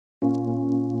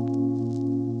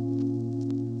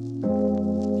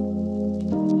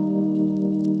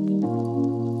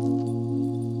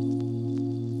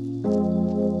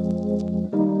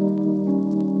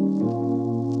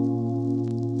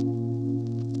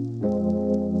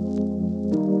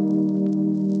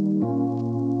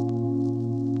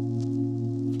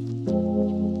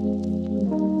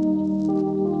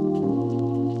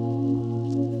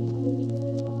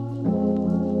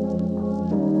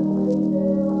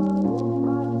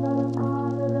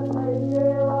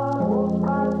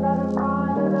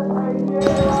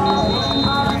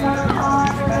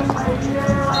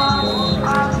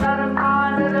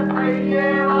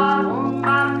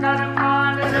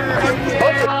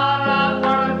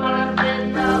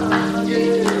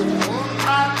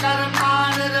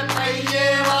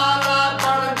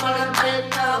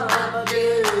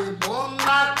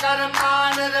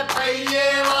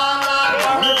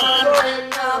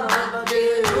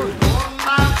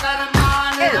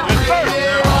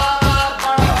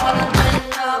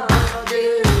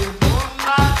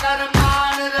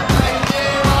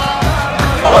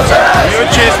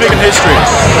making history.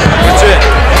 That's it.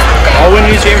 All we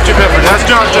need is championship effort. That's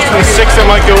not just for the 6 that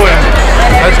might go in.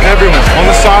 That's everyone. On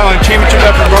the sideline, championship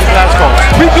effort, run pass calls.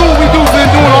 We do what we've been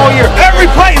doing all year. Every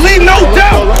play, leave no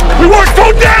doubt. We work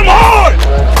too damn hard.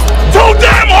 Too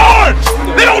damn hard.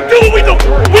 They don't do what we do.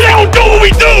 We don't do what we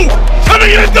do. I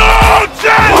mean, it's dog shit.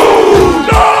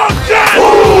 Dog shit.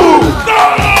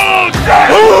 Dog shit.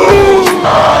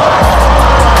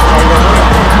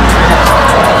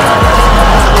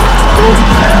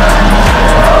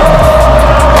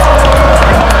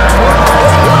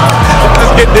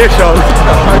 Let's get this show.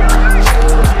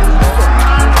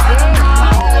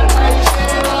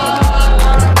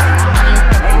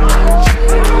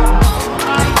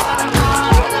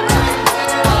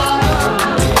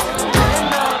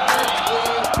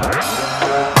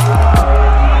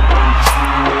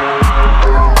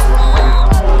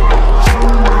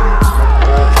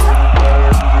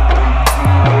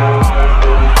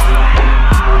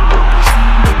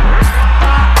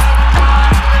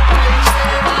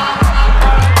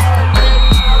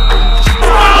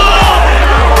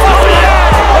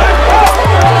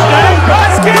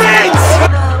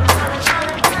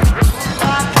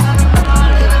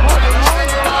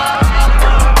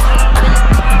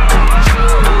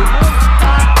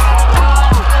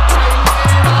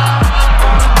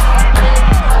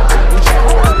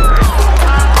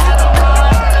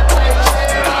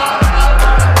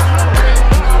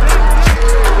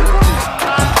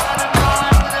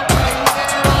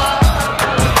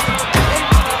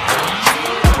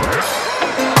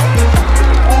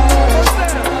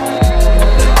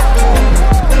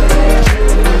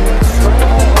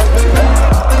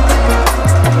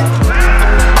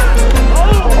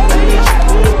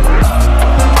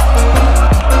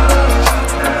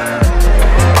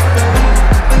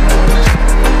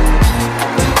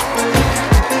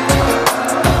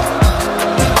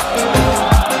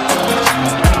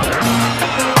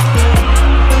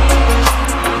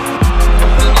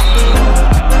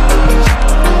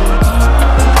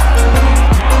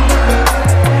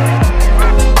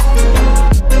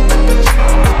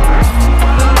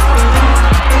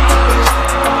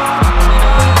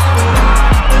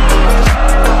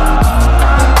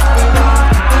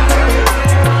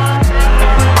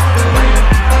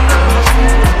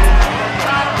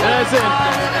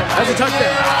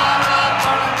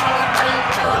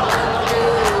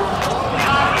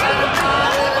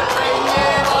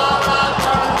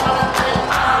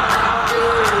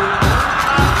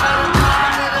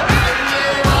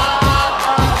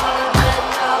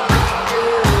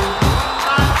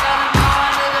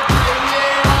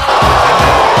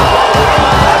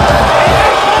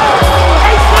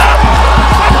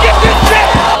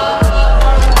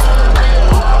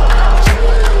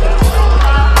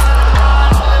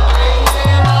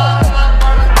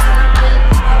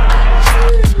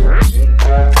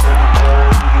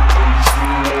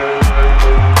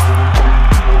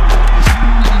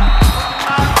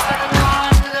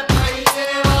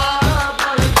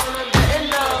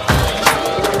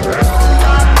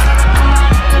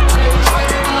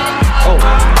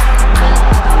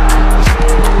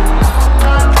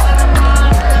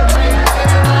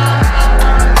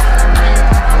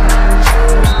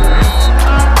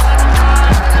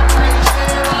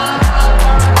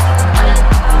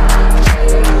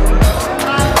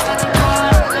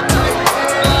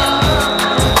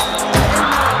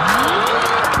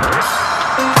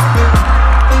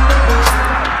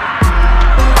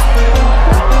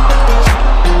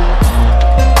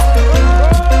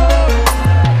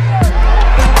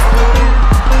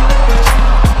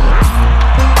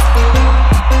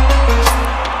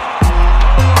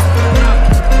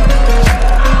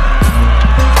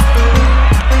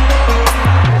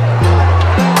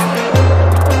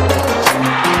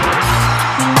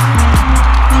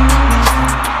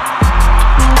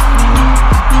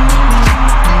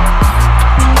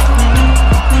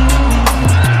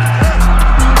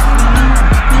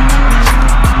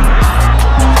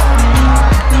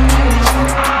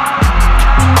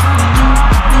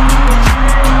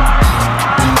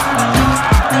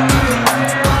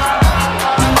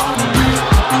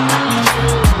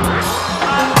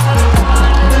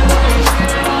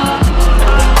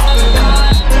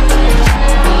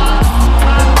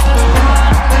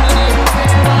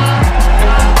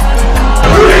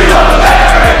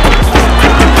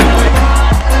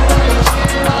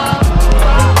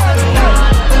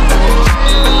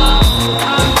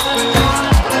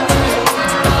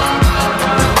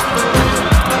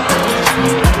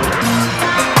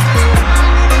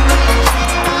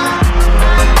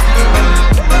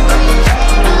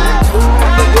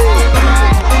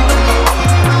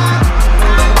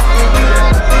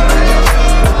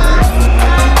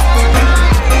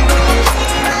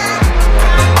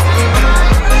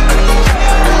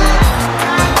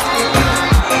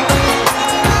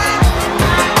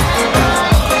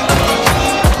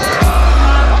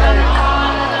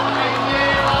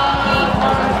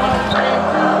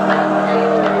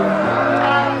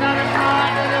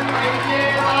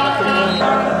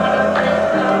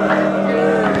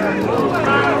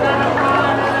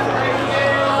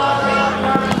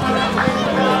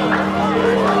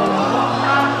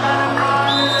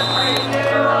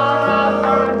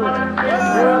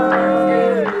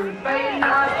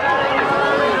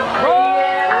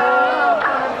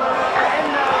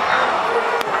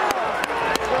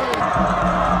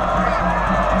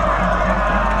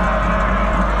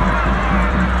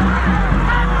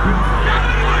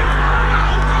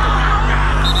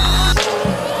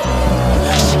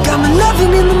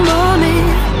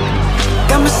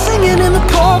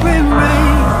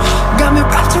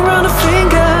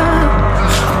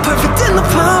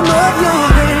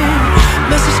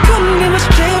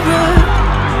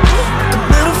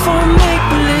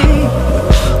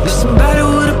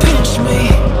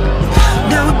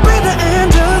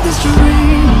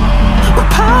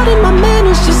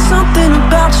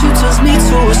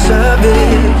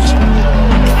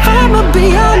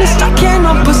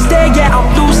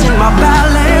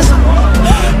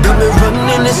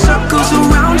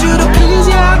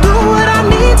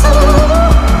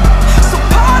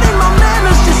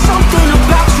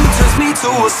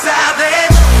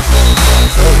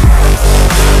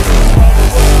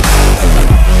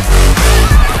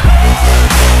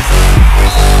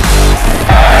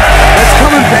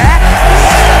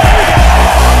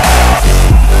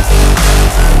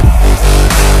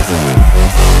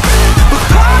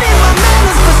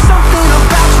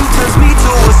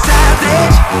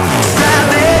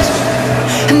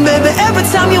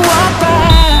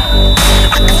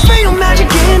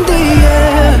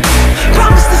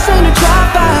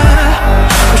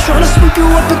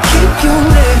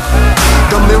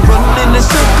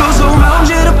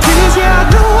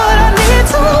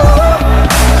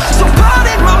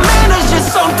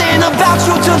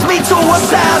 a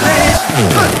savage.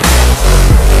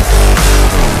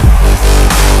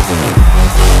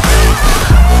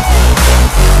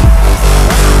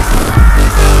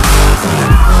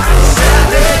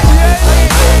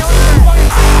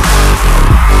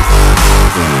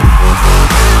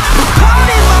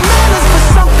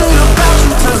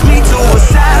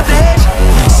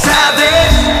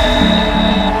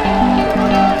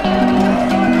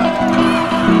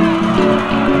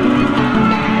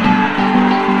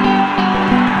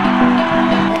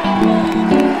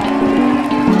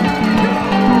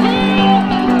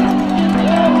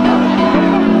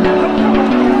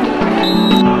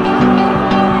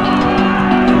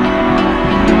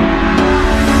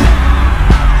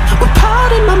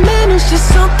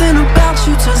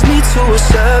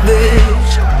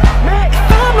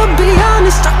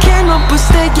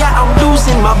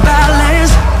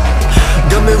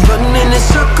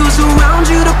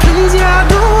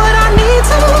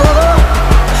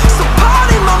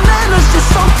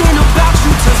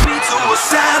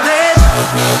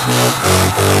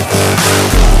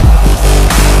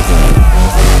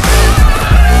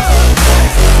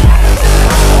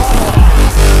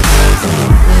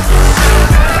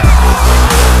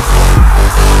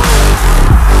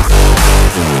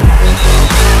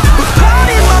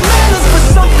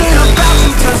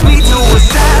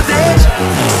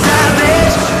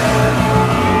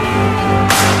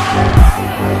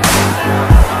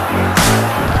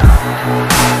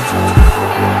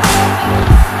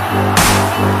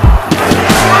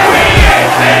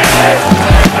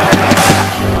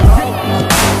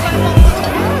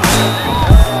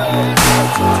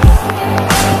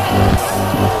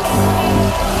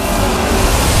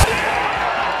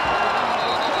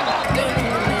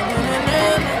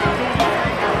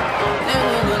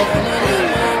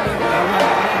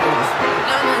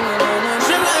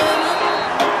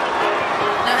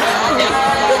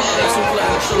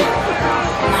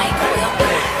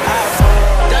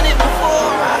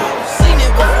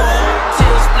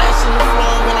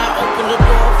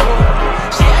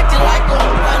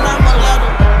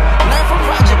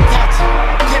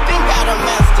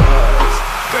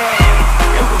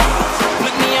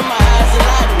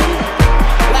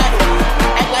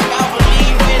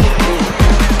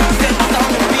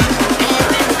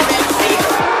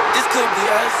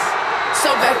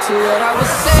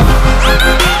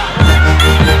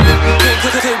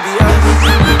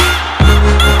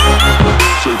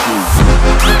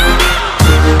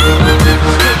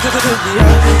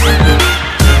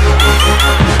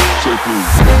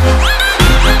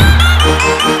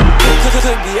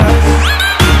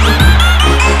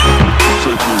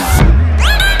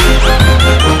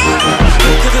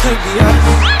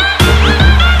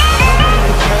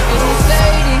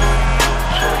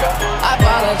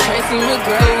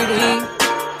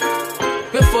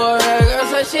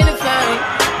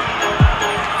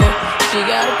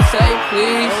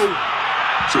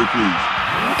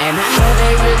 And I know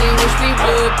they really wish we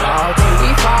would ball till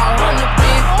we fall on the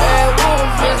big bad wolf.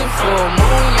 Visit full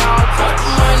moon, y'all. Put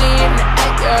the money in the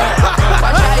actor.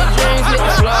 Watch how your dreams hit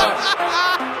the floor.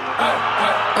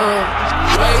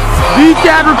 Beat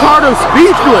that Ricardo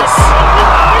speechless.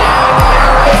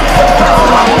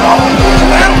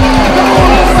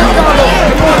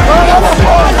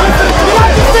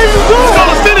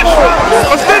 Let's finish.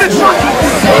 Let's finish.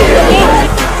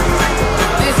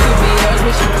 This could be us,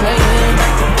 what you playing.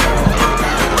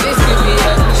 This could be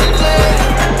us, what you playing.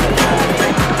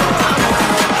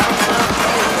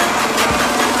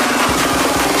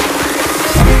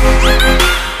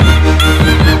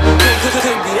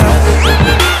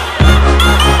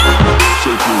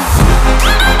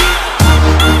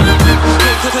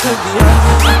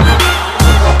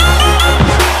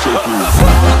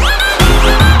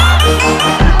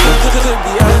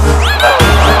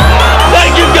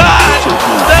 Thank you, God.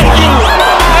 Thank you.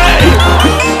 Hey.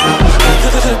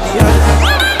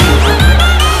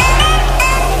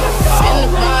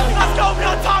 Let's go. We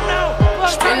on top now.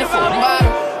 Spin it for the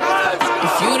bottle.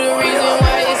 If you the reason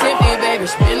why it's empty, baby,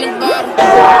 spin the bottle.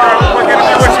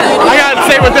 I gotta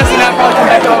say with this and that ball come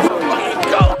back off.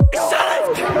 Go.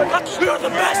 You're the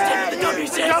best in the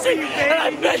WCAC, and I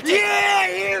meant it. Yeah.